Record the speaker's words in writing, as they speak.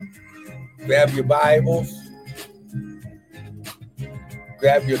Grab your Bibles,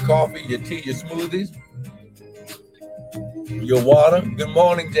 grab your coffee, your tea, your smoothies, your water. Good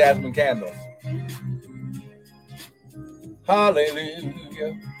morning, Jasmine Candles.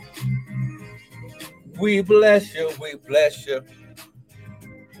 Hallelujah. We bless you, we bless you.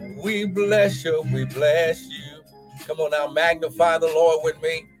 We bless you, we bless you. Come on now, magnify the Lord with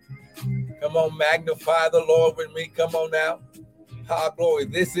me. Come on, magnify the Lord with me. Come on now. Glory.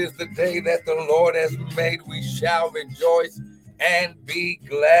 This is the day that the Lord has made. We shall rejoice and be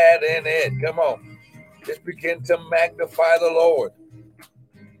glad in it. Come on. Just begin to magnify the Lord.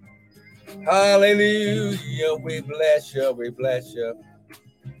 Hallelujah. We bless you. We bless you.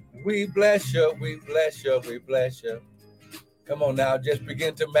 We bless you. We bless you. We bless you. Come on now. Just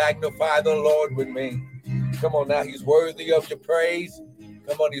begin to magnify the Lord with me. Come on now. He's worthy of your praise.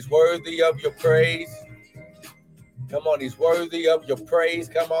 Come on. He's worthy of your praise. Come on. He's worthy of your praise.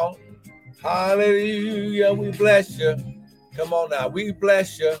 Come on. Hallelujah. We bless you. Come on now. We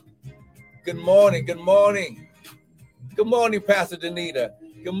bless you. Good morning. Good morning. Good morning, Pastor Danita.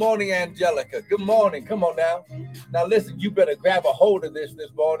 Good morning, Angelica. Good morning. Come on now. Now listen, you better grab a hold of this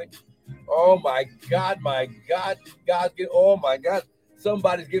morning. Oh my God, my God. Oh my God.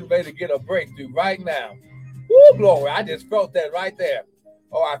 Somebody's getting ready to get a breakthrough right now. Woo, glory. I just felt that right there.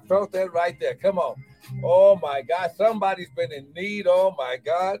 Oh, I felt that right there. Come on. Oh my God. Somebody's been in need. Oh my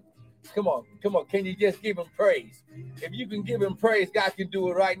God. Come on. Come on. Can you just give him praise? If you can give him praise, God can do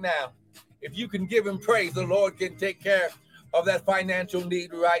it right now. If you can give him praise, the Lord can take care of that financial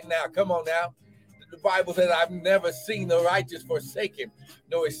need right now. Come on now. The Bible says, I've never seen the righteous forsaken,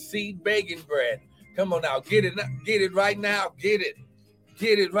 nor his seed begging bread. Come on now. Get it right now. Get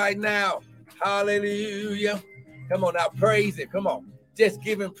it right now. Hallelujah. Come on now. Praise him. Come on. Just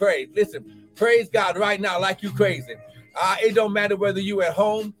give him praise. Listen, praise God right now like you crazy. It don't matter whether you at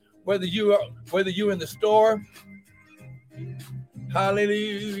home, whether you're in the store.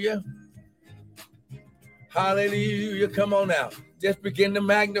 Hallelujah. Hallelujah. Come on now. Just begin to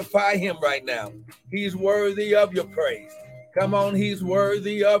magnify him right now. He's worthy of your praise. Come on. He's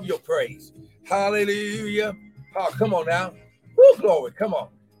worthy of your praise. Hallelujah. Oh, come on now. Woo, glory. Come on.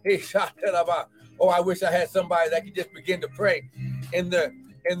 Oh, I wish I had somebody that could just begin to pray in their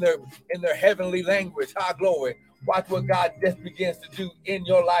heavenly language. Glory. Watch what God just begins to do in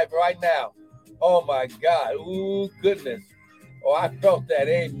your life right now. Oh my God. Ooh, goodness. Oh, I felt that.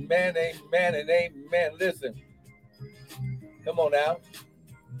 Amen, amen, and amen. Listen. Come on now.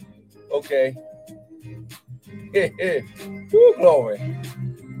 Okay. Woo, glory.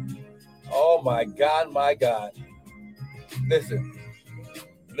 Oh my God, my God. Listen.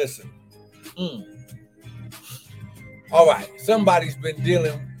 All right. Somebody's been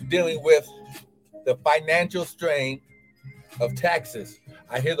dealing with the financial strain of taxes.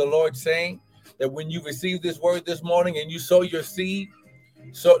 I hear the Lord saying that when you receive this word this morning and you sow your seed,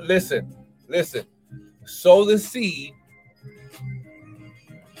 so listen, sow the seed.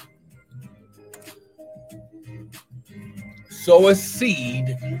 Sow a seed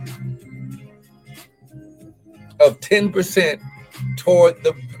of 10%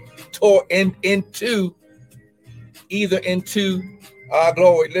 into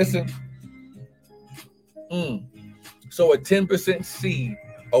glory. Listen. So a 10% seed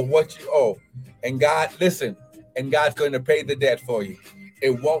of what you owe. And God, listen, and God's going to pay the debt for you.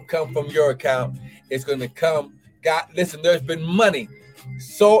 It won't come from your account. It's going to come. God, listen, there's been money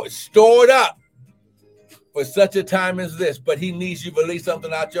so stored up for such a time as this, but he needs you to release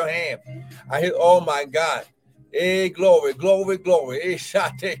something out your hand. I hear, oh my God. Glory, glory, glory.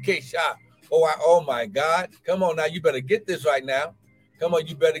 Oh my God. Come on now. You better get this right now. Come on,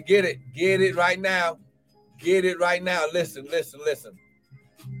 you better get it. Get it right now. Get it right now. Listen.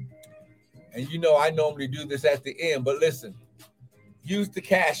 And you know, I normally do this at the end, but listen, use the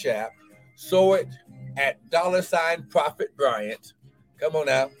Cash App, sow it at $Prophet Bryant. Come on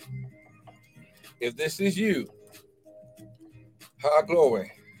now. If this is you,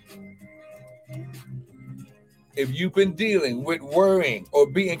 glory. If you've been dealing with worrying or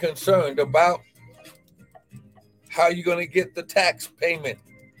being concerned about how you're going to get the tax payment,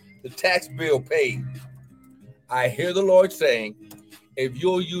 the tax bill paid, I hear the Lord saying, if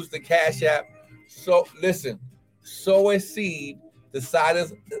you'll use the Cash App, so listen, sow a seed the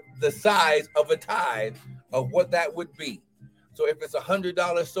size of a tithe of what that would be. So if it's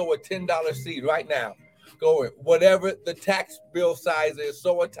 $100, sow a $10 seed right now. Go in. Whatever the tax bill size is,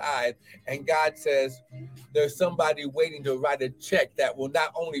 sow a tithe. And God says there's somebody waiting to write a check that will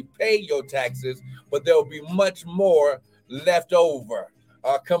not only pay your taxes, but there will be much more left over.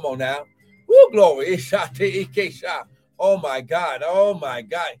 Come on now. Woo, glory. Oh my God. Oh my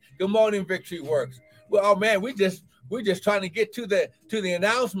God. Good morning, Victory Works. Well, oh man, we're just trying to get to the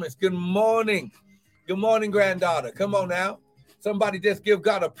announcements. Good morning. Good morning, granddaughter. Come on now. Somebody just give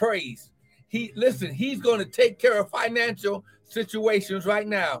God a praise. He's going to take care of financial situations right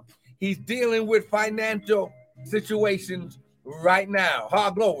now. He's dealing with financial situations right now.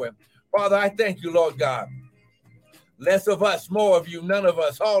 Glory. Father, I thank you, Lord God. Less of us, more of you, none of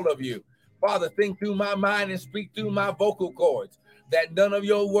us, all of you. Father, think through my mind and speak through my vocal cords, that none of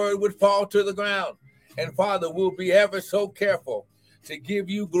your word would fall to the ground. And Father, we'll be ever so careful to give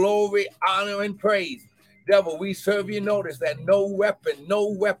you glory, honor, and praise. Devil, we serve you. Notice that no weapon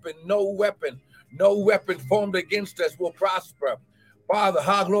formed against us will prosper. Father,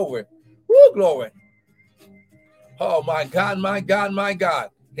 glory. Woo, glory. Oh, my God, my God, my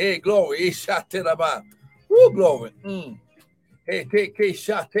God. Hey, glory. Woo, glory. Hey, take a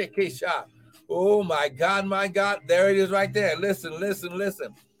shot. Oh, my God, my God. There it is right there. Listen.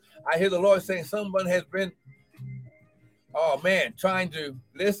 I hear the Lord saying someone has been, trying to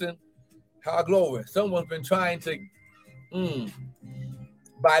listen. Glory. Someone's been trying to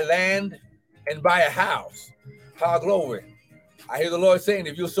buy land and buy a house. Glory. I hear the Lord saying,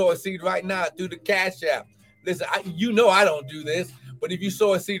 if you sow a seed right now through the Cash App, listen, I don't do this, but if you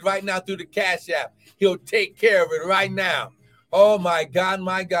sow a seed right now through the Cash App, he'll take care of it right now. Oh, my God,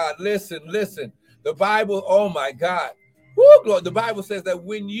 my God. Listen. The Bible, oh, my God. Woo, Lord, the Bible says that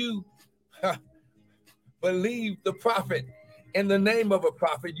when you believe the prophet in the name of a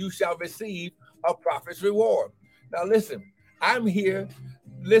prophet, you shall receive a prophet's reward. Now, listen, I'm here.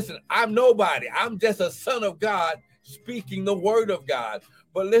 Listen, I'm nobody. I'm just a son of God speaking the word of God.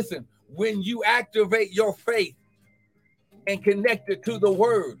 But listen, when you activate your faith and connect it to the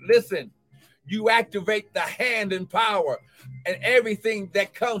word, listen, you activate the hand and power and everything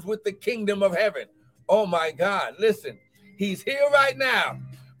that comes with the kingdom of heaven. Oh my God, listen, he's here right now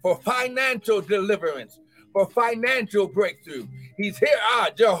for financial deliverance, for financial breakthrough. He's here,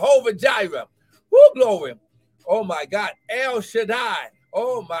 Jehovah Jireh. Woo, glory. Oh my God, El Shaddai.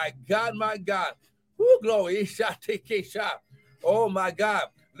 Oh my God, my God. Woo, glory. Oh my God.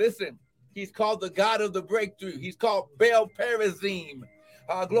 Listen, he's called the God of the breakthrough. He's called Baal Perazim.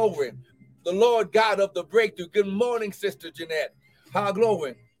 Glory. The Lord God of the breakthrough. Good morning, Sister Jeanette.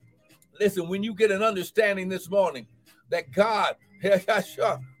 Glory. Listen, when you get an understanding this morning that God,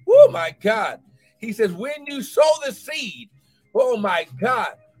 oh my God, he says, when you sow the seed, oh my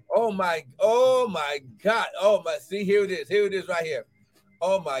God, oh my God, see, here it is right here.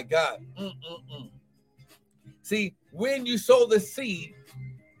 Oh my God. See, when you sow the seed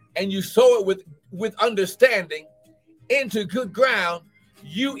and you sow it with understanding into good ground,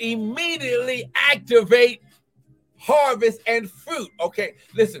 you immediately activate harvest and fruit. Okay,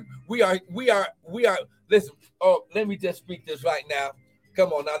 listen, we are, listen, let me just speak this right now.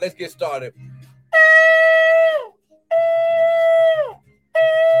 Come on now, let's get started.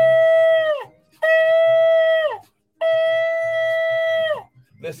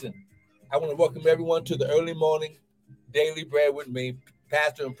 Listen, I want to welcome everyone to the early morning Daily Bread with me,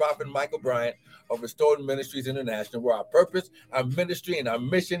 Pastor and Prophet Michael Bryant of Restored Ministries International, where our purpose, our ministry, and our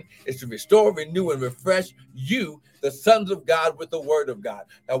mission is to restore, renew, and refresh you, the sons of God, with the word of God.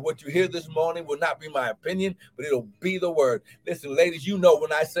 Now, what you hear this morning will not be my opinion, but it'll be the word. Listen, ladies, you know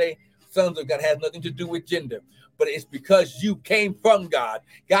when I say sons of God has nothing to do with gender, but it's because you came from God.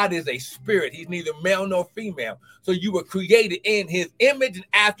 God is a spirit. He's neither male nor female. So you were created in his image and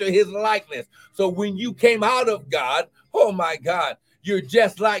after his likeness. So when you came out of God, oh my God, you're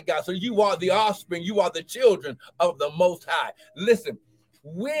just like God. So you are the offspring. You are the children of the Most High. Listen,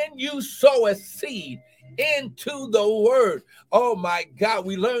 when you sow a seed into the word, oh my God,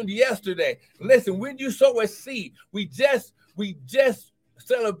 we learned yesterday. Listen, when you sow a seed, we just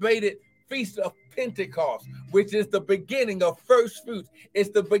celebrated Feast of Pentecost, which is the beginning of first fruits. It's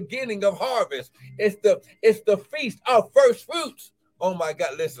the beginning of harvest. It's the feast of first fruits. Oh my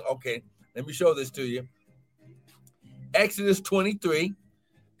God, listen, okay, let me show this to you. Exodus 23.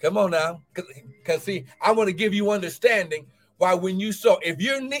 Come on now. Because see, I want to give you understanding why when you sow, if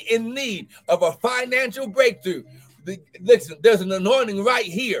you're in need of a financial breakthrough, listen, there's an anointing right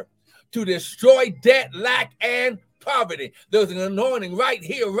here to destroy debt, lack, and poverty. There's an anointing right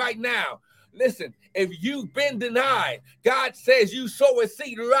here, right now. Listen, if you've been denied, God says you sow a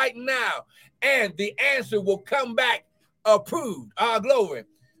seed right now, and the answer will come back approved. Glory.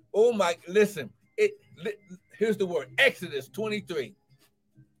 Oh my, listen, here's the word, Exodus 23.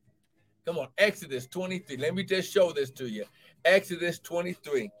 Come on, Exodus 23. Let me just show this to you. Exodus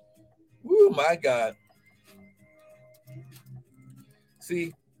 23. Woo, my God.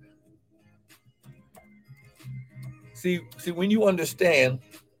 See, See, when you understand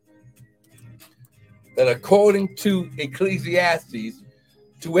that according to Ecclesiastes,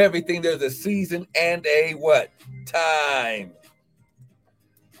 to everything there's a season and a what? Time.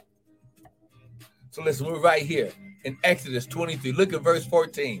 So listen, we're right here in Exodus 23. Look at verse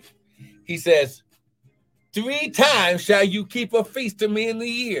 14. He says, 3 times shall you keep a feast to me in the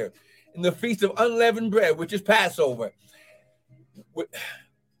year, in the feast of unleavened bread, which is Passover,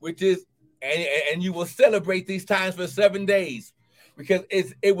 which is, and you will celebrate these times for 7 days, because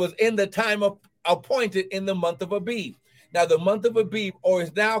it was in the time appointed in the month of Abib. Now, the month of Abib, or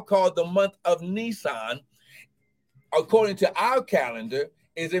is now called the month of Nisan, according to our calendar,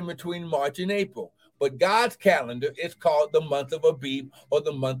 is in between March and April. But God's calendar is called the month of Abib, or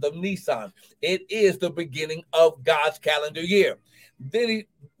the month of Nisan. It is the beginning of God's calendar year.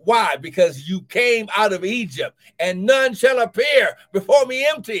 Why? Because you came out of Egypt, and none shall appear before me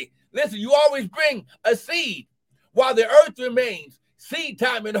empty. Listen, you always bring a seed. While the earth remains, seed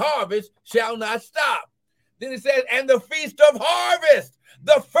time and harvest shall not stop. Then it says, and the feast of harvest,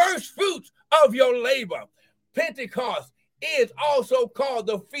 the first fruits of your labor. Pentecost is also called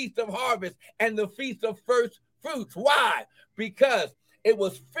the feast of harvest and the feast of first fruits. Why? Because it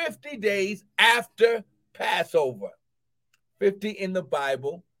was 50 days after Passover. 50 in the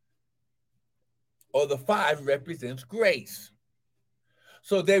Bible, or the 5 represents grace.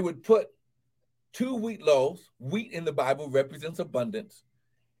 So they would put 2 wheat loaves. Wheat in the Bible represents abundance.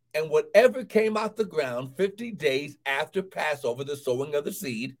 And whatever came out the ground 50 days after Passover, the sowing of the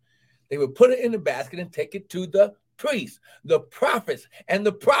seed, they would put it in the basket and take it to the priests, the prophets, and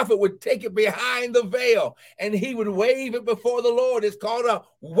the prophet would take it behind the veil, and he would wave it before the Lord. It's called a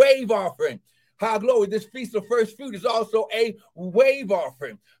wave offering. How glory, this feast of first fruit is also a wave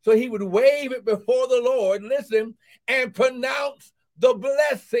offering. So he would wave it before the Lord, listen, and pronounce the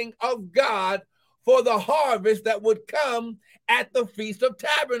blessing of God for the harvest that would come at the Feast of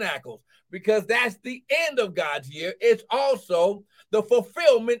Tabernacles, because that's the end of God's year. It's also the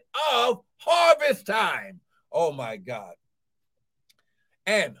fulfillment of harvest time. Oh my God.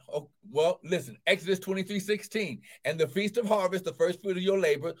 And, well, listen, Exodus 23:16, and the feast of harvest, the first fruit of your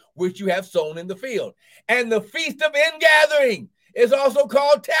labor, which you have sown in the field. And the feast of ingathering is also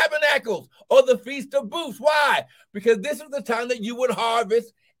called tabernacles, or the feast of booths. Why? Because this is the time that you would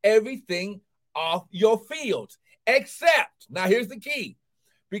harvest everything off your fields, except, now here's the key,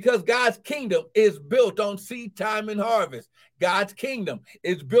 because God's kingdom is built on seed time and harvest. God's kingdom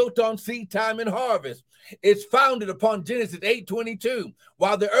is built on seed time and harvest. It's founded upon Genesis 8:22.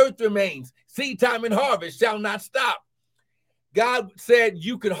 While the earth remains, seed time and harvest shall not stop. God said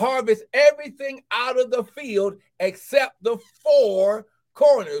you could harvest everything out of the field except the 4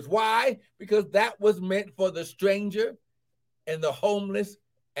 corners. Why? Because that was meant for the stranger and the homeless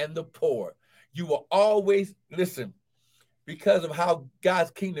and the poor. You will always, listen, because of how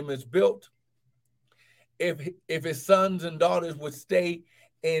God's kingdom is built, if his sons and daughters would stay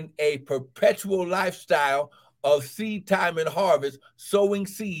in a perpetual lifestyle of seed time and harvest, sowing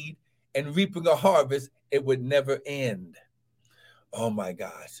seed and reaping a harvest, it would never end. Oh my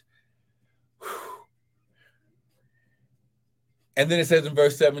gosh. Whew. And then it says in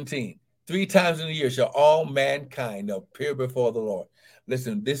verse 17, 3 times in a year shall all mankind appear before the Lord.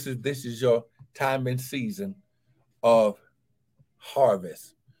 Listen, this is your time and season of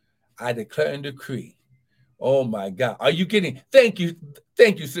harvest. I declare and decree. Oh my God. Are you kidding? Thank you,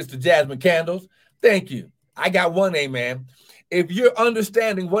 Sister Jasmine Candles. Thank you. I got one amen. If you're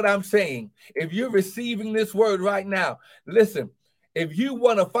understanding what I'm saying, if you're receiving this word right now, listen, if you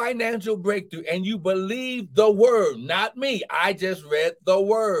want a financial breakthrough and you believe the word, not me, I just read the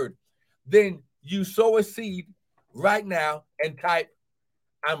word, then you sow a seed right now and type,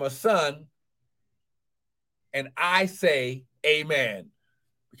 I'm a son, and I say amen.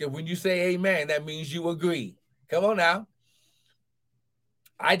 Because when you say amen, that means you agree. Come on now.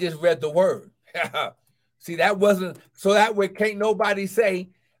 I just read the word. See, that wasn't, so that way can't nobody say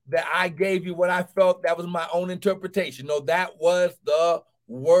that I gave you what I felt that was my own interpretation. No, that was the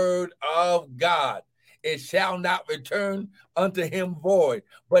word of God. It shall not return unto him void,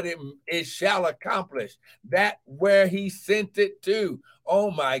 but it shall accomplish that where he sent it to.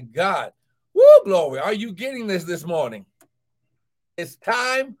 Oh my God. Woo, glory. Are you getting this morning? It's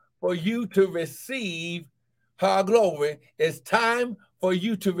time for you to receive her glory. It's time for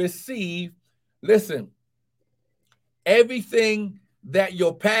you to receive, listen, everything that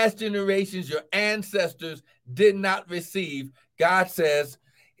your past generations, your ancestors did not receive. God says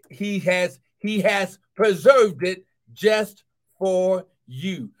he has preserved it just for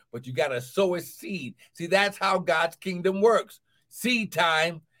you. But you got to sow a seed. See, that's how God's kingdom works. Seed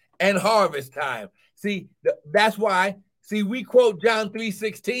time and harvest time. See, that's why, see, we quote John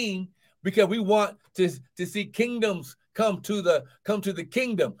 3:16 because we want to see kingdoms come to the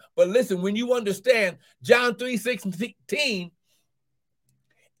kingdom. But listen, when you understand John 3:16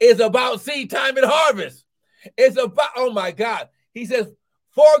 is about seed time and harvest. It's about, oh my God. He says,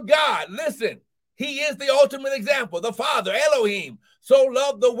 for God, listen, he is the ultimate example, the Father, Elohim, so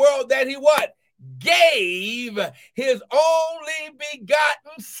loved the world that he what? Gave his only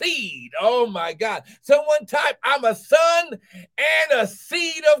begotten seed. Oh my God. Someone type, I'm a son and a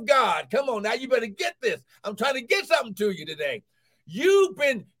seed of God. Come on now, you better get this. I'm trying to get something to you today. You've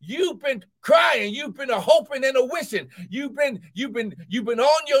been crying, you've been a hoping and a wishing, you've been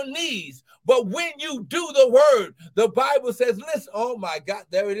on your knees. But when you do the word, the Bible says, listen, oh my God,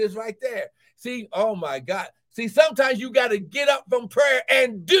 there it is right there. See, oh my God. See, sometimes you got to get up from prayer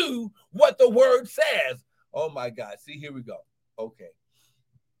and do what the word says. Oh my God. See, here we go. Okay.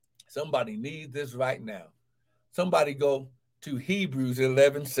 Somebody needs this right now. Somebody go to Hebrews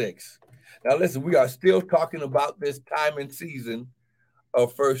 11:6. Now listen, we are still talking about this time and season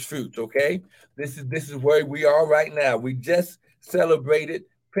of first fruits, okay? This is where we are right now. We just celebrated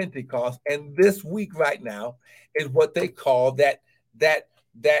Pentecost, and this week right now is what they call that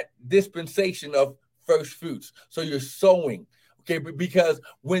dispensation of first fruits. So you're sowing, okay? Because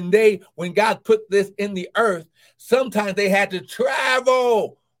when God put this in the earth, sometimes they had to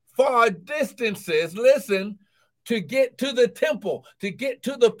travel far distances. Listen, to get to the temple, to get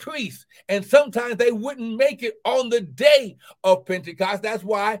to the priest. And sometimes they wouldn't make it on the day of Pentecost. That's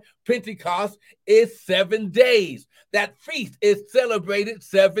why Pentecost is 7 days. That feast is celebrated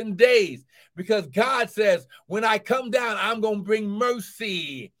 7 days. Because God says, when I come down, I'm going to bring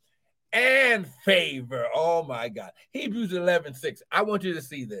mercy and favor. Oh my God. Hebrews 11:6. I want you to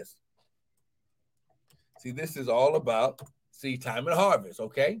see this. See, this is all about seed time and harvest,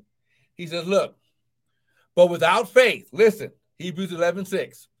 okay? He says, look, but without faith, listen, Hebrews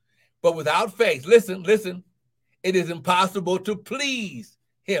 11:6. But without faith, listen, it is impossible to please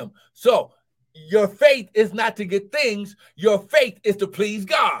him. So your faith is not to get things. Your faith is to please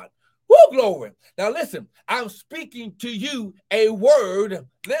God. Woo, glory. Now listen, I'm speaking to you a word,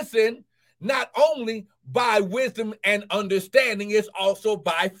 listen, not only by wisdom and understanding, it's also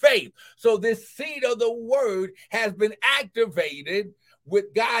by faith. So this seed of the word has been activated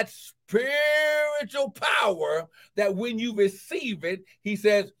with God's spiritual power, that when you receive it, he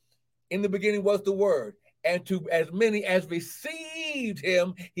says, in the beginning was the word, and to as many as received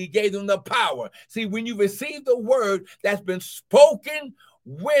him, he gave them the power. See, when you receive the word that's been spoken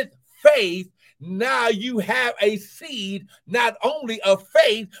with faith, now you have a seed, not only of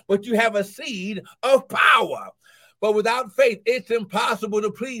faith, but you have a seed of power. But without faith, it's impossible to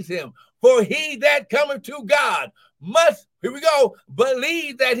please him. For he that cometh to God must, here we go,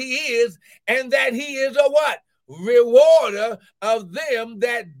 believe that he is, and that he is a what? Rewarder of them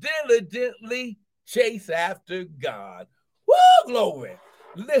that diligently chase after God. Woo, glory.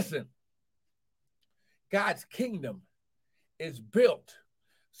 Listen, God's kingdom is built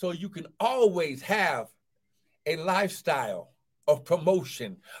so you can always have a lifestyle of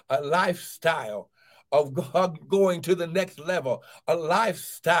promotion, a lifestyle of going to the next level, a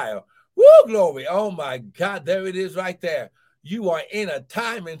lifestyle. Woo, glory. Oh my God, there it is right there. You are in a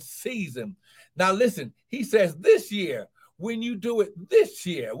time and season. Now listen, he says this year, when you do it this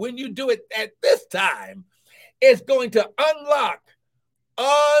year, when you do it at this time, it's going to unlock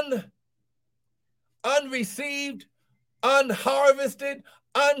unreceived, unharvested,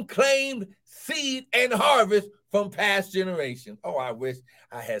 unclaimed seed and harvest from past generations. Oh, I wish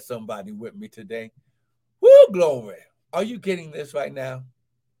I had somebody with me today. Woo, glory. Are you getting this right now?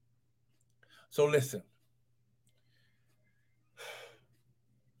 So listen.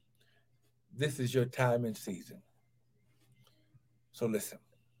 This is your time and season. So listen.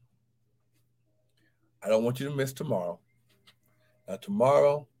 I don't want you to miss tomorrow. Now,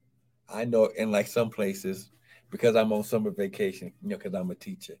 tomorrow, I know in like some places, because I'm on summer vacation, because I'm a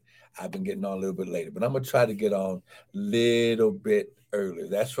teacher, I've been getting on a little bit later, but I'm going to try to get on a little bit earlier.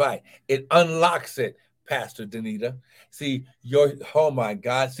 That's right. It unlocks it, Pastor Danita. See, oh my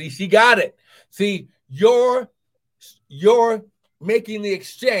God. See, she got it. See, you're making the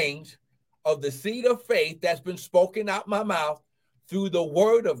exchange of the seed of faith that's been spoken out my mouth through the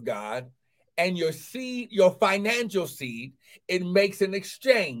word of God, and your seed, your financial seed, it makes an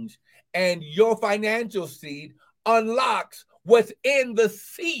exchange, and your financial seed unlocks what's in the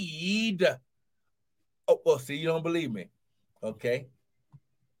seed. Oh, well, see, you don't believe me. Okay.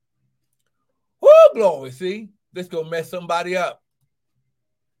 Woo, glory. See, this gonna mess somebody up.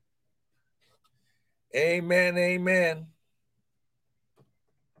 Amen, amen.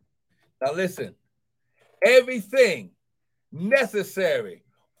 Now listen, Everything necessary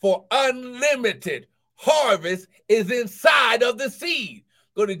for unlimited harvest is inside of the seed.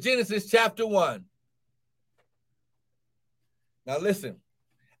 Go to Genesis chapter 1. Now listen,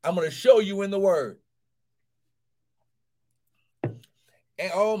 I'm going to show you in the word.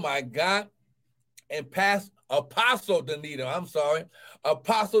 And oh my God, and Apostle Danita,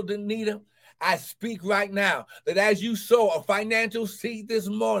 Apostle Danita, I speak right now that as you sow a financial seed this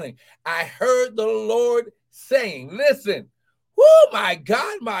morning, I heard the Lord saying, listen, oh my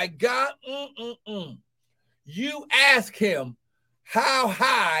God, you ask him how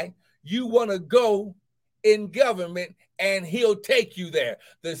high you want to go in government and he'll take you there.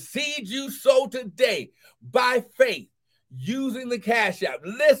 The seed you sow today by faith, using the Cash App.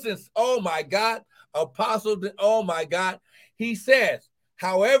 Listen, oh my God, Apostle, oh my God. He says,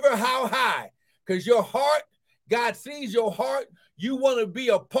 however, how high, because your heart, God sees your heart. You want to be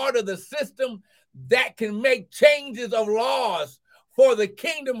a part of the system that can make changes of laws for the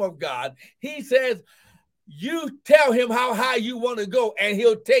kingdom of God. He says, you tell him how high you want to go and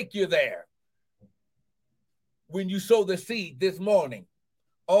he'll take you there. When you sow the seed this morning,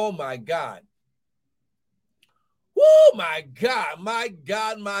 oh my God. Oh my God, my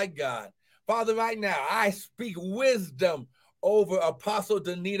God, my God. Father, right now, I speak wisdom over Apostle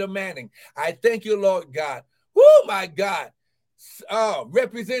Danita Manning. I thank you, Lord God. Oh my God.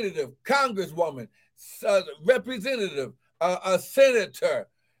 Representative, Congresswoman, representative, a senator,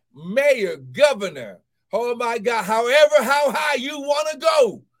 mayor, governor. Oh my God. However, how high you want to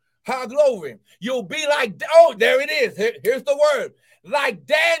go. How glory. You'll be like, oh, there it is. Here's the word. Like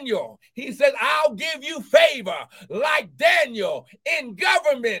Daniel. He said, I'll give you favor like Daniel in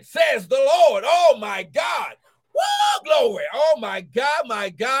government, says the Lord. Oh my God. Woo, glory. Oh my God, my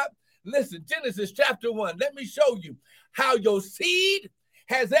God. Listen, Genesis chapter 1. Let me show you how your seed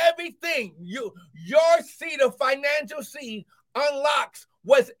has everything. Your seed of financial seed unlocks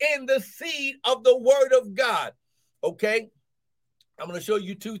what's in the seed of the word of God. Okay? I'm going to show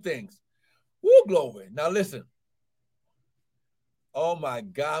you two things. Woo, glory. Now listen. Oh my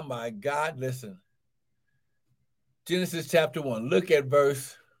God, listen. Genesis chapter 1. Look at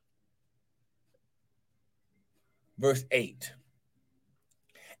verse 8.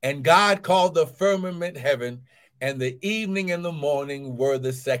 And God called the firmament heaven, and the evening and the morning were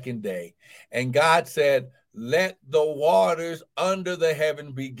the second day. And God said, let the waters under the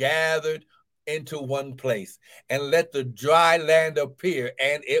heaven be gathered into one place, and let the dry land appear.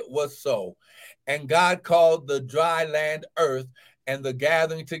 And it was so. And God called the dry land earth, and the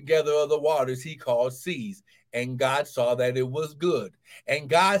gathering together of the waters he called seas. And God saw that it was good. And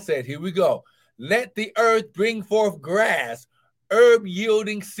God said, here we go, let the earth bring forth grass, herb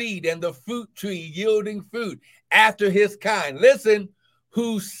yielding seed, and the fruit tree yielding fruit after his kind. Listen,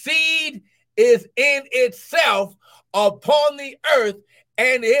 whose seed is in itself upon the earth.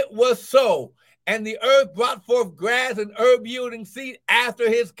 And it was so. And the earth brought forth grass and herb yielding seed after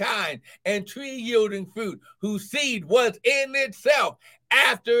his kind, and tree yielding fruit, whose seed was in itself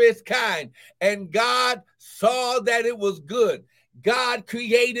after its kind. And God saw that it was good. God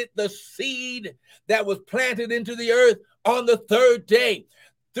created the seed that was planted into the earth on the third day.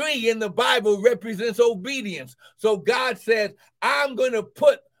 3 in the Bible represents obedience. So God says, I'm going to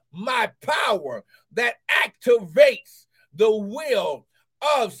put my power that activates the will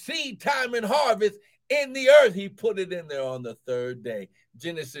of seed time and harvest in the earth. He put it in there on the third day.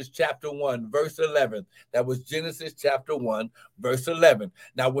 Genesis chapter 1, verse 11. That was Genesis chapter 1, verse 11.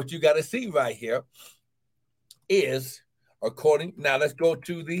 Now, what you got to see right here is now let's go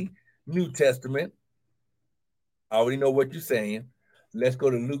to the New Testament. I already know what you're saying. Let's go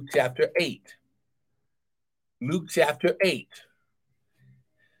to Luke chapter 8. Luke chapter 8.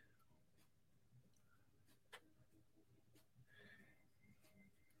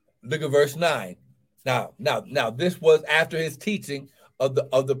 Look at verse 9. Now, this was after his teaching of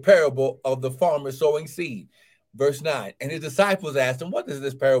the parable of the farmer sowing seed. Verse 9. And his disciples asked him, what does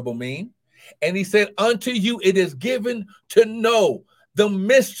this parable mean? And he said, unto you it is given to know the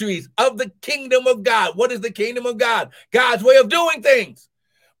mysteries of the kingdom of God. What is the kingdom of God? God's way of doing things.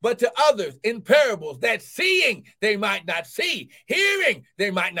 But to others in parables, that seeing they might not see, hearing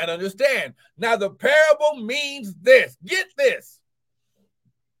they might not understand. Now the parable means this. Get this.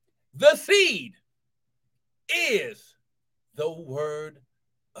 The seed is the word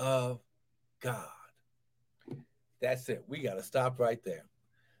of God. That's it. We got to stop right there.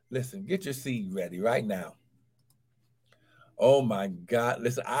 Listen, get your seed ready right now. Oh my God.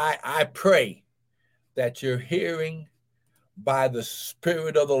 Listen, I pray that you're hearing by the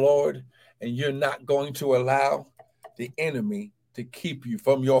Spirit of the Lord, and you're not going to allow the enemy to keep you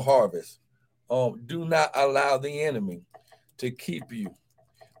from your harvest. Do not allow the enemy to keep you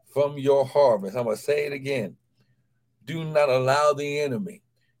from your harvest. I'm going to say it again. Do not allow the enemy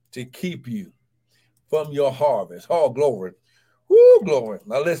to keep you from your harvest. Oh, glory. Woo, glory.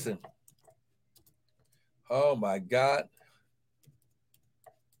 Now listen. Oh, my God.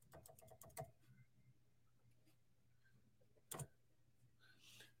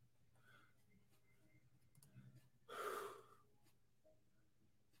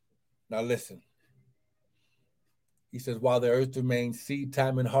 Now listen. He says, while the earth remains, seed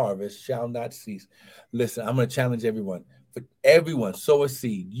time and harvest shall not cease. Listen, I'm going to challenge everyone. For everyone, sow a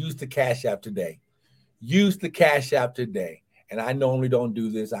seed. Use the Cash App today. Use the Cash App today. And I normally don't do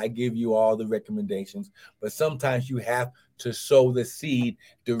this. I give you all the recommendations, but sometimes you have to sow the seed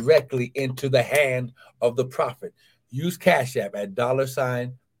directly into the hand of the prophet. Use Cash App at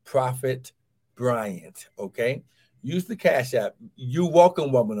 $Prophet Bryant. Okay? Use the Cash App. You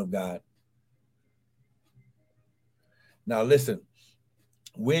welcome, woman of God. Now listen,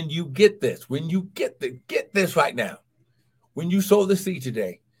 when you get this, get this right now. When you sow the seed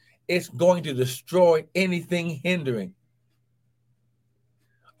today, it's going to destroy anything hindering.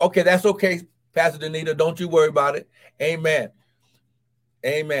 Okay, that's okay, Pastor Danita. Don't you worry about it. Amen.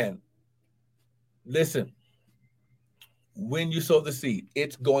 Amen. Listen, when you sow the seed,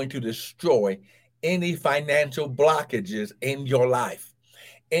 it's going to destroy any financial blockages in your life.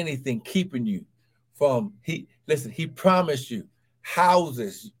 Anything keeping you from he promised you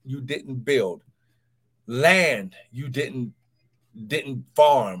houses you didn't build, land you didn't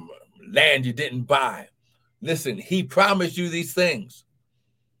farm, land you didn't buy. Listen, he promised you these things.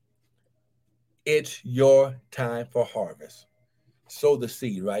 It's your time for harvest. Sow the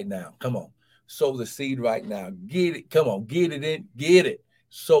seed right now. Come on. Sow the seed right now. Get it. Come on. Get it in. Get it.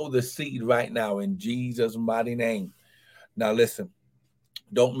 Sow the seed right now in Jesus' mighty name. Now listen,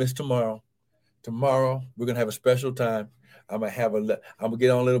 don't miss tomorrow. Tomorrow, we're going to have a special time. I'm going to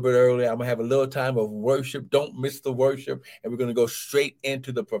get on a little bit early. I'm going to have a little time of worship. Don't miss the worship. And we're going to go straight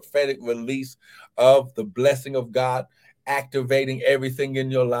into the prophetic release of the blessing of God, activating everything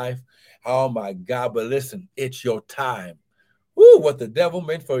in your life. Oh my God. But listen, it's your time. Woo, what the devil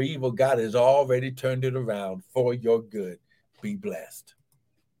meant for evil, God has already turned it around for your good. Be blessed.